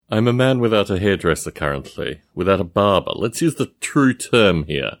I'm a man without a hairdresser currently, without a barber. Let's use the true term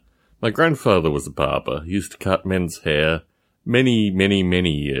here. My grandfather was a barber. He used to cut men's hair many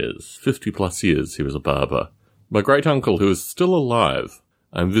years. 50+ years he was a barber. My great-uncle, who is still alive,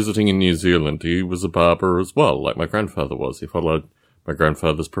 I'm visiting in New Zealand. He was a barber as well, like my grandfather was. He followed my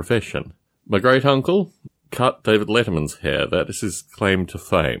grandfather's profession. My great-uncle cut David Letterman's hair. That is his claim to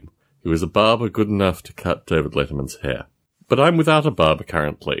fame. He was a barber good enough to cut David Letterman's hair. But I'm without a barber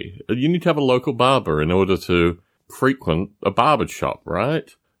currently. You need to have a local barber in order to frequent a barber shop, right?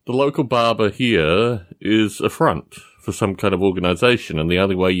 The local barber here is a front for some kind of organization, and the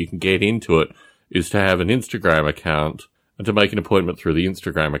only way you can get into it is to have an Instagram account and to make an appointment through the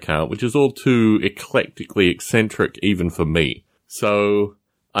Instagram account, which is all too eclectically eccentric even for me. So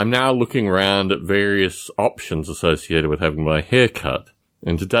I'm now looking around at various options associated with having my hair cut.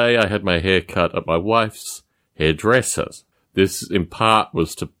 And today I had my hair cut at my wife's hairdresser's. This, in part,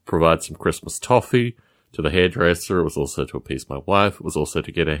 was to provide some Christmas toffee to the hairdresser. It was also to appease my wife. It was also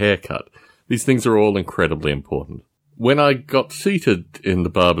to get a haircut. These things are all incredibly important. When I got seated in the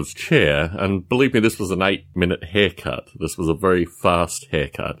barber's chair, and believe me, this was an 8-minute haircut. This was a very fast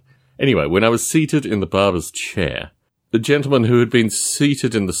haircut. Anyway, when I was seated in the barber's chair, the gentleman who had been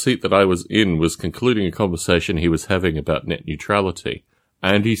seated in the seat that I was in was concluding a conversation he was having about net neutrality.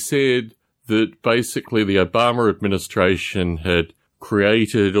 And he said that basically the Obama administration had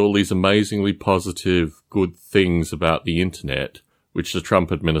created all these amazingly positive, good things about the internet, which the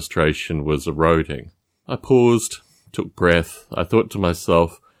Trump administration was eroding. I paused, took breath. I thought to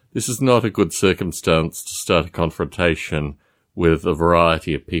myself, this is not a good circumstance to start a confrontation with a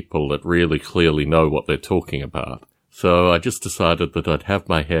variety of people that really clearly know what they're talking about. So I just decided that I'd have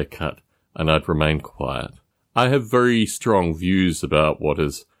my hair cut and I'd remain quiet. I have very strong views about what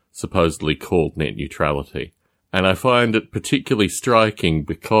is supposedly called net neutrality. And I find it particularly striking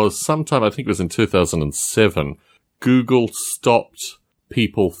because sometime, I think it was in 2007, Google stopped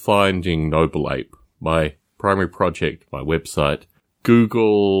people finding Noble Ape, my primary project, my website.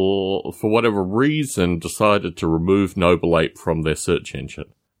 Google, for whatever reason, decided to remove Noble Ape from their search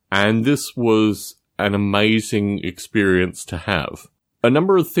engine. And this was an amazing experience to have. A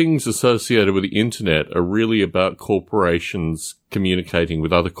number of things associated with the internet are really about corporations communicating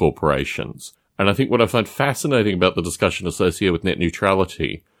with other corporations. And I think what I find fascinating about the discussion associated with net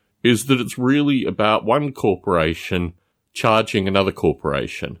neutrality is that it's really about one corporation charging another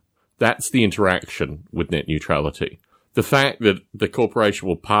corporation. That's the interaction with net neutrality. The fact that the corporation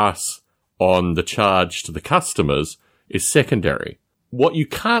will pass on the charge to the customers is secondary. What you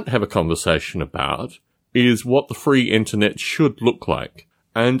can't have a conversation about is what the free internet should look like.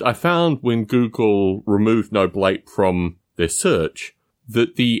 And I found when Google removed Noble Ape from their search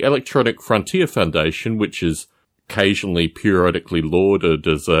that the Electronic Frontier Foundation, which is occasionally periodically lauded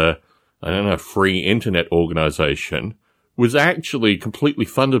as a, free internet organization, was actually completely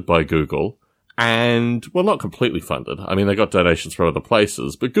funded by Google and, well, not completely funded. I mean, they got donations from other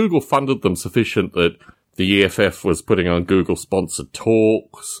places, but Google funded them sufficient that the EFF was putting on Google-sponsored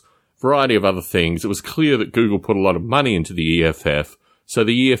talks, variety of other things. It was clear that Google put a lot of money into the EFF, so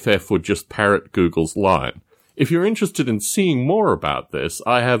the EFF would just parrot Google's line. If you're interested in seeing more about this,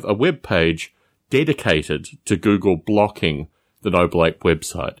 I have a web page dedicated to Google blocking the Noble Ape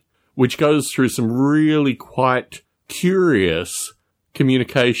website, which goes through some really quite curious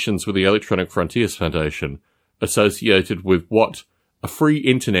communications with the Electronic Frontiers Foundation associated with what a free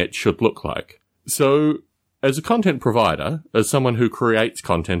internet should look like. So, as a content provider, as someone who creates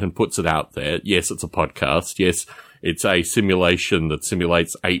content and puts it out there, yes, it's a podcast. Yes, it's a simulation that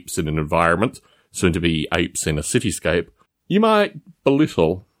simulates apes in an environment, soon to be apes in a cityscape. You might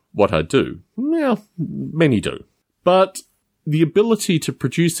belittle what I do. Well, many do. But the ability to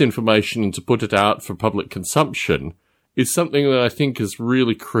produce information and to put it out for public consumption is something that I think is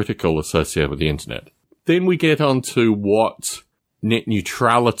really critical associated with the internet. Then we get on to what net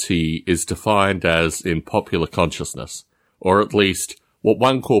neutrality is defined as in popular consciousness, or at least what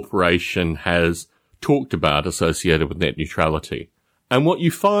one corporation has talked about associated with net neutrality. And what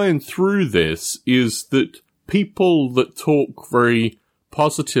you find through this is that people that talk very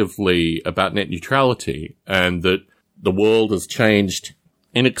positively about net neutrality and that the world has changed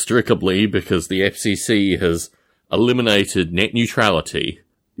inextricably because the FCC has eliminated net neutrality,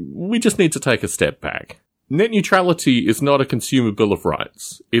 we just need to take a step back. Net neutrality is not a consumer bill of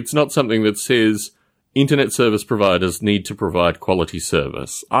rights. It's not something that says internet service providers need to provide quality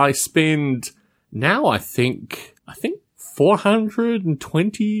service. I spend now, I think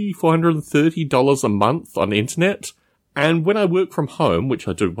 $420, $430 a month on internet. And when I work from home, which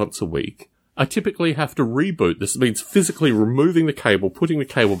I do once a week, I typically have to reboot. This means physically removing the cable, putting the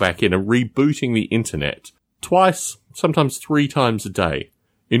cable back in, and rebooting the internet twice, sometimes 3 times a day,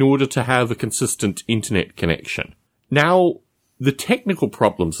 in order to have a consistent internet connection. Now, the technical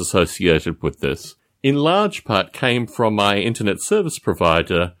problems associated with this, in large part, came from my internet service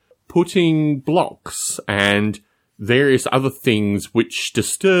provider putting blocks and various other things which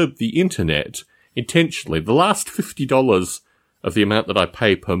disturb the internet intentionally. The last $50 of the amount that I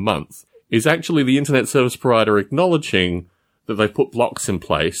pay per month is actually the internet service provider acknowledging that they've put blocks in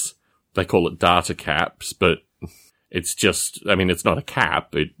place. They call it data caps, but it's just, it's not a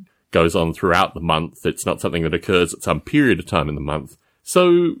cap. It goes on throughout the month. It's not something that occurs at some period of time in the month.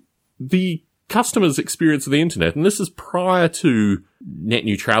 So the customers' experience of the internet, and this is prior to net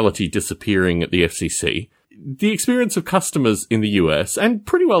neutrality disappearing at the FCC, the experience of customers in the US, and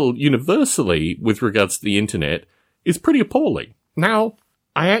pretty well universally with regards to the internet, is pretty appalling. Now,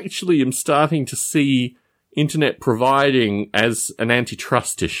 I actually am starting to see internet providing as an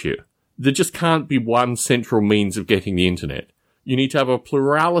antitrust issue. There just can't be one central means of getting the internet. You need to have a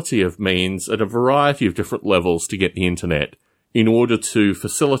plurality of means at a variety of different levels to get the internet in order to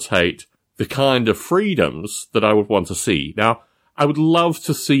facilitate the kind of freedoms that I would want to see. Now, I would love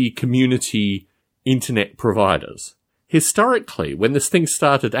to see community internet providers. Historically, when this thing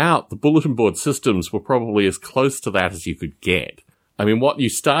started out, the bulletin board systems were probably as close to that as you could get. What you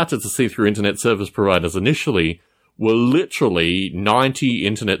started to see through internet service providers initially were literally 90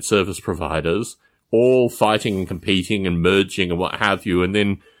 internet service providers, all fighting and competing and merging and what have you. And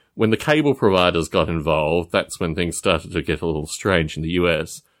then when the cable providers got involved, that's when things started to get a little strange in the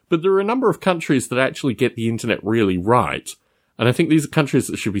US. But there are a number of countries that actually get the internet really right. And I think these are countries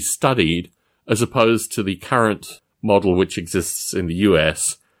that should be studied as opposed to the current model which exists in the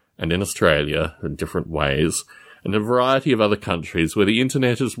US and in Australia in different ways, and a variety of other countries where the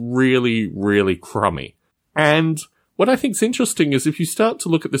internet is really, really crummy. And what I think is interesting is if you start to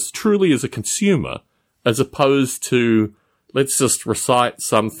look at this truly as a consumer, as opposed to, let's just recite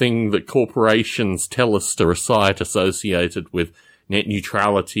something that corporations tell us to recite associated with net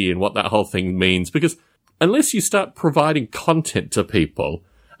neutrality and what that whole thing means, because unless you start providing content to people,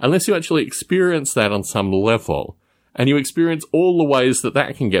 unless you actually experience that on some level, and you experience all the ways that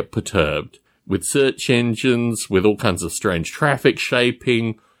that can get perturbed, with search engines, with all kinds of strange traffic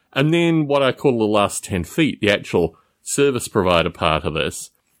shaping, and then what I call the last 10 feet, the actual service provider part of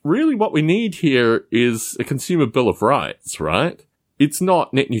this. Really what we need here is a consumer bill of rights, right? It's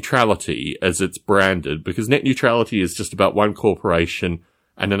not net neutrality as it's branded, because net neutrality is just about one corporation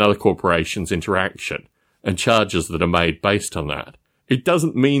and another corporation's interaction, and charges that are made based on that. It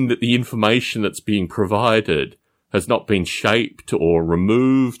doesn't mean that the information that's being provided has not been shaped or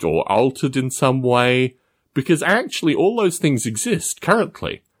removed or altered in some way, because actually all those things exist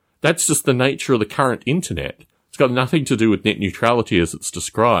currently. That's just the nature of the current internet. It's got nothing to do with net neutrality as it's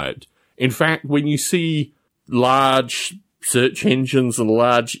described. In fact, when you see large search engines and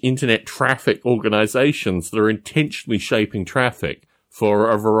large internet traffic organizations that are intentionally shaping traffic for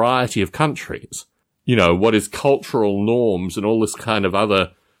a variety of countries, what is cultural norms and all this kind of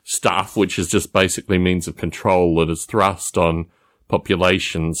other stuff, which is just basically means of control that is thrust on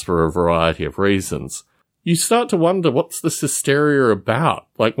populations for a variety of reasons, you start to wonder, what's this hysteria about?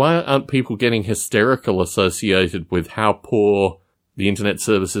 Why aren't people getting hysterical associated with how poor the internet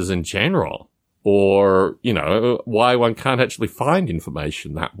service is in general? Or, why one can't actually find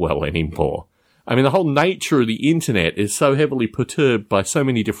information that well anymore? The whole nature of the internet is so heavily perturbed by so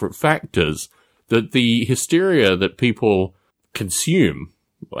many different factors that the hysteria that people consume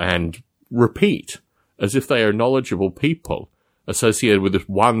and repeat as if they are knowledgeable people associated with this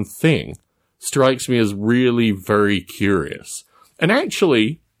one thing strikes me as really very curious. And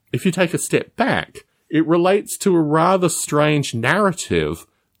actually, if you take a step back, it relates to a rather strange narrative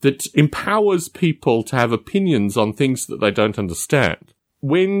that empowers people to have opinions on things that they don't understand.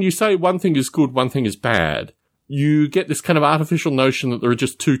 When you say one thing is good, one thing is bad, you get this kind of artificial notion that there are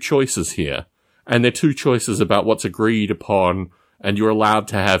just two choices here, and they're two choices about what's agreed upon, and you're allowed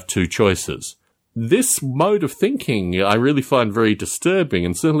to have two choices. This mode of thinking I really find very disturbing,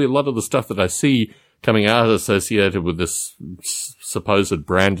 and certainly a lot of the stuff that I see coming out associated with this supposed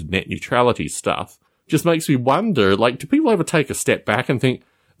branded net neutrality stuff just makes me wonder, do people ever take a step back and think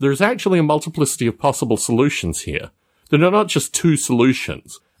there's actually a multiplicity of possible solutions here? There are not just two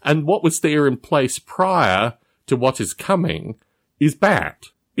solutions, and what was there in place prior to what is coming is bad.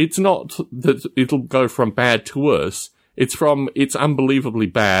 It's not that it'll go from bad to worse. It's from it's unbelievably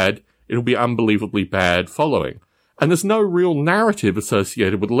bad, it'll be unbelievably bad following. And there's no real narrative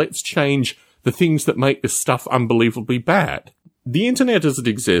associated with let's change the things that make this stuff unbelievably bad. the internet as it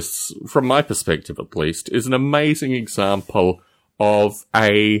exists, from my perspective at least, is an amazing example of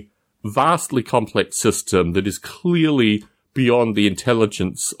a vastly complex system that is clearly beyond the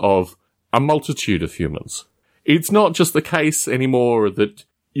intelligence of a multitude of humans. It's not just the case anymore that,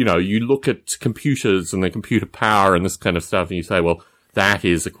 you know, you look at computers and the computer power and this kind of stuff and you say, well, that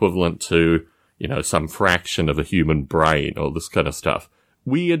is equivalent to, you know, some fraction of a human brain or this kind of stuff.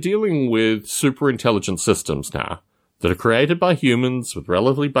 We are dealing with super intelligent systems now that are created by humans with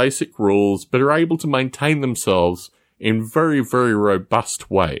relatively basic rules, but are able to maintain themselves in very, very robust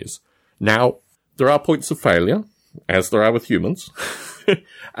ways. Now, there are points of failure, as there are with humans,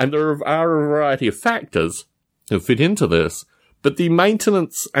 and there are a variety of factors that fit into this, but the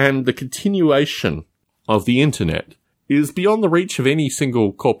maintenance and the continuation of the internet is beyond the reach of any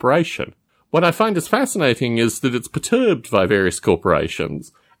single corporation. What I find is fascinating is that it's perturbed by various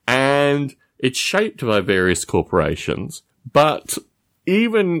corporations, and it's shaped by various corporations, but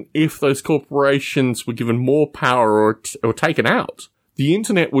even if those corporations were given more power or taken out, the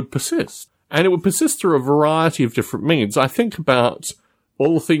internet would persist. And it would persist through a variety of different means. I think about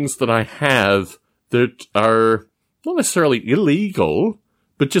all the things that I have that are not necessarily illegal,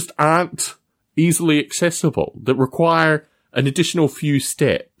 but just aren't easily accessible, that require an additional few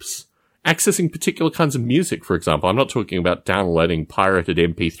steps. Accessing particular kinds of music, for example. I'm not talking about downloading pirated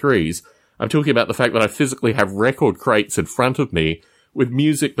MP3s. I'm talking about the fact that I physically have record crates in front of me with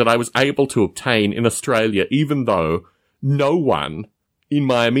music that I was able to obtain in Australia, even though no one in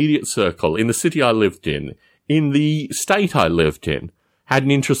my immediate circle, in the city I lived in the state I lived in, had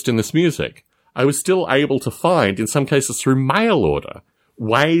an interest in this music. I was still able to find, in some cases through mail order,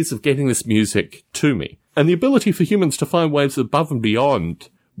 ways of getting this music to me. And the ability for humans to find ways above and beyond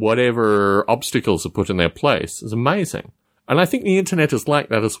whatever obstacles are put in their place is amazing. And I think the internet is like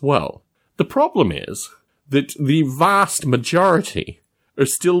that as well. The problem is that the vast majority are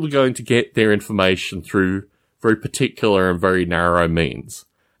still going to get their information through very particular and very narrow means.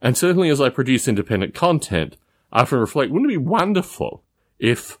 And certainly as I produce independent content, I often reflect, wouldn't it be wonderful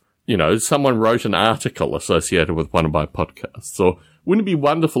if, you know, someone wrote an article associated with one of my podcasts? Or wouldn't it be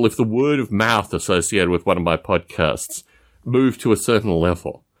wonderful if the word of mouth associated with one of my podcasts moved to a certain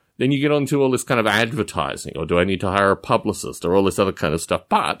level? Then you get onto all this kind of advertising, or do I need to hire a publicist, or all this other kind of stuff.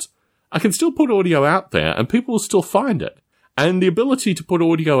 But I can still put audio out there and people will still find it. And the ability to put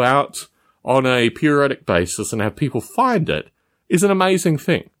audio out on a periodic basis and have people find it is an amazing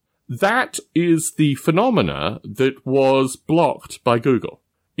thing. That is the phenomena that was blocked by Google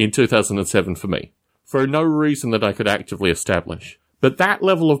in 2007 for me, for no reason that I could actively establish. But that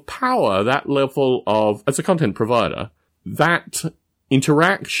level of power, that level of, as a content provider, that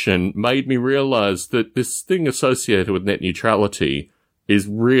interaction made me realize that this thing associated with net neutrality is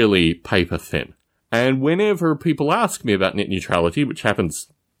really paper thin. And whenever people ask me about net neutrality, which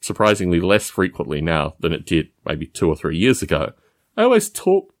happens surprisingly less frequently now than it did maybe 2 or 3 years ago, I always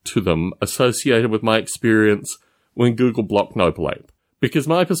talk to them associated with my experience when Google blocked Noble Ape. Because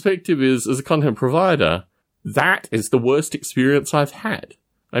my perspective is, as a content provider, that is the worst experience I've had.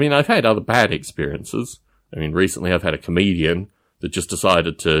 I mean, I've had other bad experiences. I mean, recently I've had a comedian that just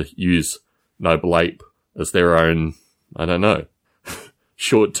decided to use Noble Ape as their own, I don't know,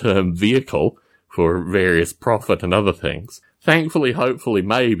 short-term vehicle for various profit and other things. Thankfully, hopefully,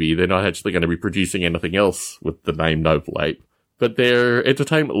 maybe they're not actually going to be producing anything else with the name Noble Ape. But their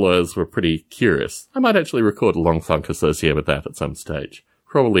entertainment lawyers were pretty curious. I might actually record a long funk associated with that at some stage.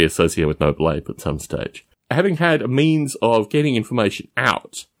 Probably associated with Noble Ape at some stage. Having had a means of getting information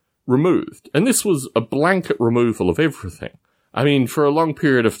out removed, and this was a blanket removal of everything. I mean, for a long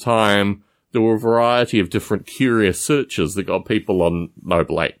period of time, there were a variety of different curious searches that got people on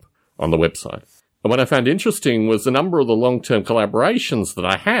Noble Ape on the website. And what I found interesting was a number of the long-term collaborations that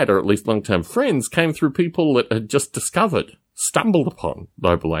I had, or at least long-term friends, came through people that had just stumbled upon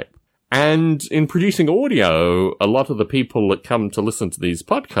Noble Ape. And in producing audio, a lot of the people that come to listen to these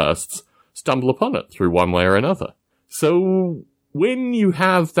podcasts stumble upon it through one way or another. So when you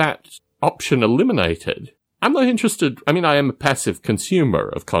have that option eliminated, I'm not interested. I mean, I am a passive consumer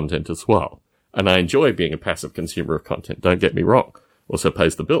of content as well. And I enjoy being a passive consumer of content, don't get me wrong. Also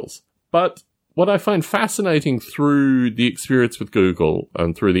pays the bills. But what I find fascinating through the experience with Google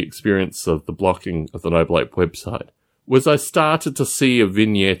and through the experience of the blocking of the Noble Ape website was I started to see a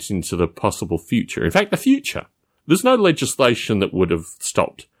vignette into the possible future. In fact, the future. There's no legislation that would have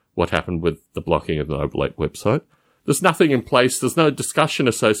stopped what happened with the blocking of the Noble Ape website. There's nothing in place. There's no discussion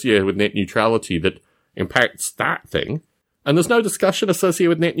associated with net neutrality that impacts that thing. And there's no discussion associated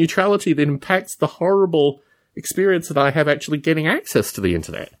with net neutrality that impacts the horrible experience that I have actually getting access to the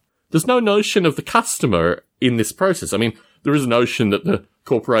internet. There's no notion of the customer in this process. I mean, there is a notion that the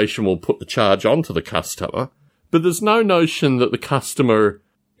corporation will put the charge onto the customer, but there's no notion that the customer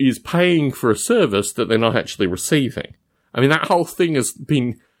is paying for a service that they're not actually receiving. I mean, that whole thing has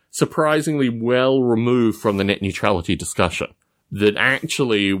been surprisingly well removed from the net neutrality discussion. That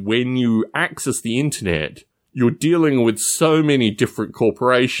actually, when you access the internet, you're dealing with so many different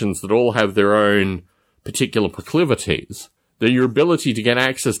corporations that all have their own particular proclivities, that your ability to get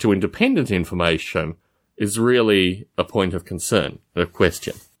access to independent information is really a point of concern, a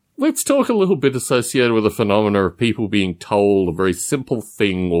question. Let's talk a little bit associated with the phenomena of people being told a very simple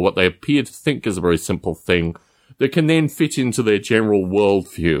thing, or what they appear to think is a very simple thing, that can then fit into their general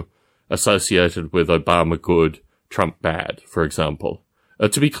worldview associated with Obama good, Trump bad, for example.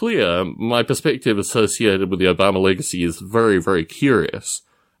 To be clear, my perspective associated with the Obama legacy is very, very curious.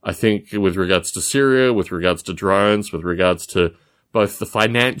 I think with regards to Syria, with regards to drones, with regards to both the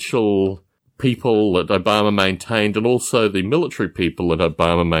financial people that Obama maintained and also the military people that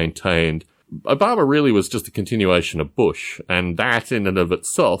Obama maintained, Obama really was just a continuation of Bush, and that in and of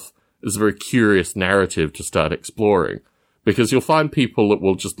itself is a very curious narrative to start exploring, because you'll find people that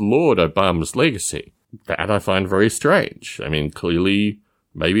will just laud Obama's legacy. That I find very strange. I mean, clearly,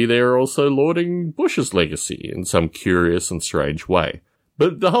 maybe they're also lauding Bush's legacy in some curious and strange way.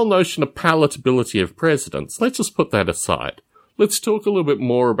 But the whole notion of palatability of presidents, let's just put that aside. Let's talk a little bit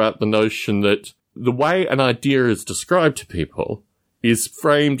more about the notion that the way an idea is described to people is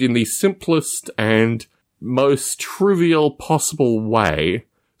framed in the simplest and most trivial possible way,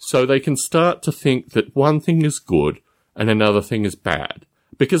 so they can start to think that one thing is good and another thing is bad.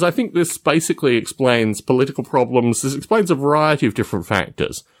 Because I think this basically explains political problems, this explains a variety of different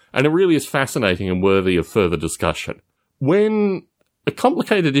factors, and it really is fascinating and worthy of further discussion. When a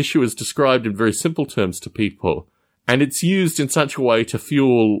complicated issue is described in very simple terms to people, and it's used in such a way to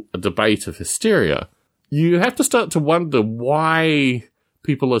fuel a debate of hysteria, you have to start to wonder why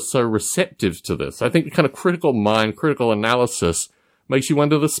people are so receptive to this. I think the kind of critical mind, critical analysis makes you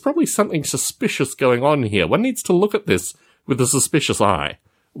wonder there's probably something suspicious going on here. One needs to look at this with a suspicious eye.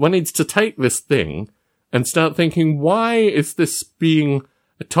 One needs to take this thing and start thinking, why is this being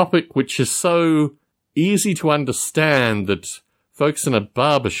a topic which is so easy to understand that folks in a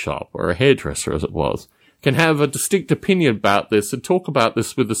barbershop or a hairdresser, as it was, can have a distinct opinion about this and talk about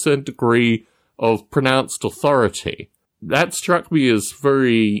this with a certain degree of pronounced authority? That struck me as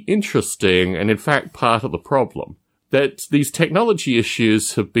very interesting and, in fact, part of the problem. That these technology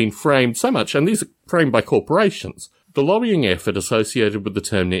issues have been framed so much, and these are framed by corporations. The lobbying effort associated with the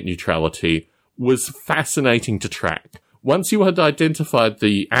term net neutrality was fascinating to track. Once you had identified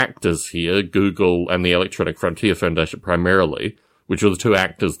the actors here, Google and the Electronic Frontier Foundation primarily, which were the two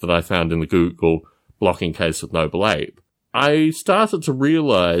actors that I found in the Google blocking case with Noble Ape, I started to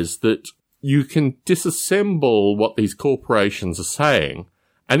realize that you can disassemble what these corporations are saying.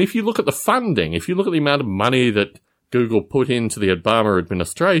 And if you look at the funding, if you look at the amount of money that Google put into the Obama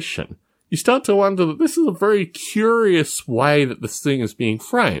administration, you start to wonder that this is a very curious way that this thing is being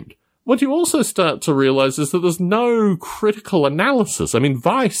framed. What you also start to realize is that there's no critical analysis. I mean,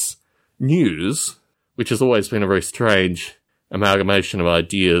 Vice News, which has always been a very strange amalgamation of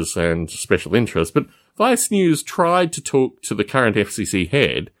ideas and special interests, but Vice News tried to talk to the current FCC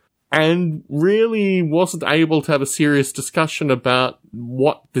head and really wasn't able to have a serious discussion about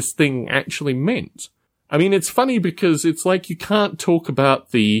what this thing actually meant. I mean, it's funny because it's like you can't talk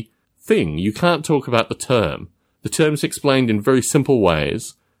about the thing. You can't talk about the term. The term's explained in very simple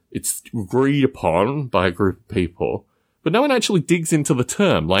ways. It's agreed upon by a group of people, but no one actually digs into the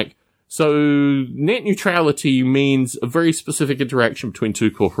term. So net neutrality means a very specific interaction between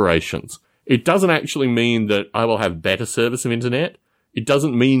two corporations. It doesn't actually mean that I will have better service of internet. It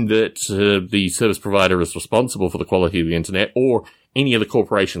doesn't mean that the service provider is responsible for the quality of the internet or any of the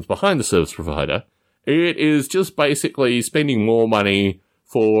corporations behind the service provider. It is just basically spending more money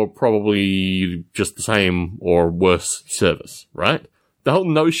for probably just the same or worse service, right? The whole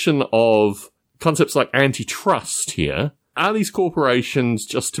notion of concepts like antitrust here, are these corporations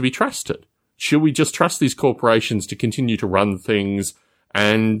just to be trusted? Should we just trust these corporations to continue to run things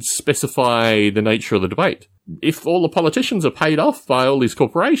and specify the nature of the debate? If all the politicians are paid off by all these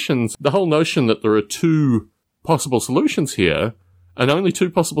corporations, the whole notion that there are two possible solutions here, and only two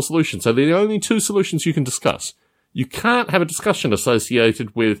possible solutions, so they're the only two solutions you can discuss. You can't have a discussion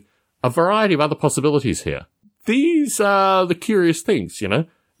associated with a variety of other possibilities here. These are the curious things,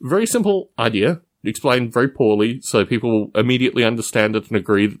 Very simple idea, explained very poorly, so people immediately understand it and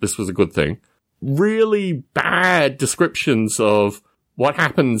agree that this was a good thing. Really bad descriptions of what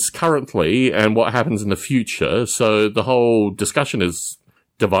happens currently and what happens in the future, so the whole discussion is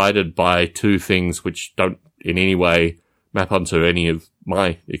divided by two things which don't in any way map onto any of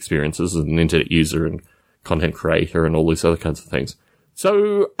my experiences as an internet user and content creator and all these other kinds of things.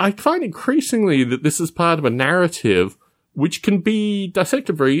 So I find increasingly that this is part of a narrative which can be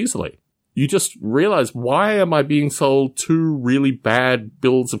dissected very easily. You just realize, why am I being sold two really bad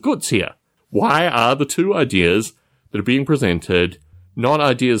bills of goods here? Why are the two ideas that are being presented not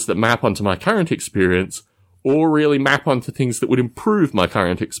ideas that map onto my current experience or really map onto things that would improve my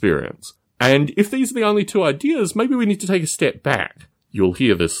current experience? And if these are the only two ideas, maybe we need to take a step back. You'll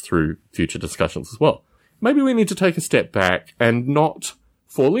hear this through future discussions as well. Maybe we need to take a step back and not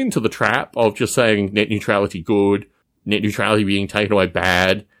fall into the trap of just saying net neutrality good, net neutrality being taken away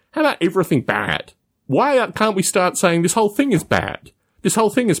bad. How about everything bad? Why can't we start saying this whole thing is bad? This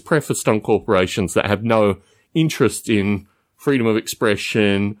whole thing is prefaced on corporations that have no interest in freedom of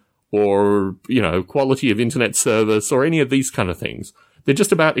expression or, quality of internet service or any of these kind of things. They're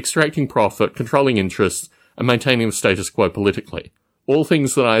just about extracting profit, controlling interests, and maintaining the status quo politically. All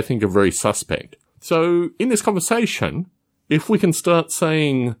things that I think are very suspect. So in this conversation, if we can start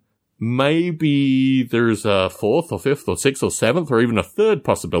saying maybe there's a fourth or fifth or sixth or seventh or even a third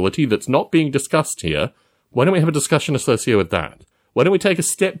possibility that's not being discussed here, why don't we have a discussion associated with that? Why don't we take a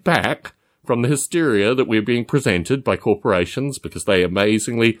step back from the hysteria that we're being presented by corporations because they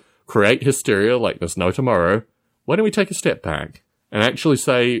amazingly create hysteria like there's no tomorrow? Why don't we take a step back and actually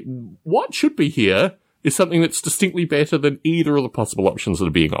say what should be here is something that's distinctly better than either of the possible options that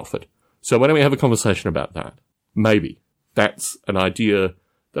are being offered? So why don't we have a conversation about that? Maybe that's an idea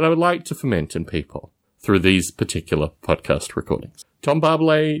that I would like to foment in people through these particular podcast recordings. Tom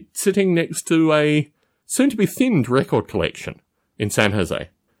Barbalet sitting next to a soon-to-be thinned record collection in San Jose,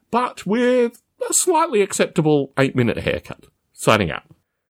 but with a slightly acceptable 8-minute haircut. Signing out.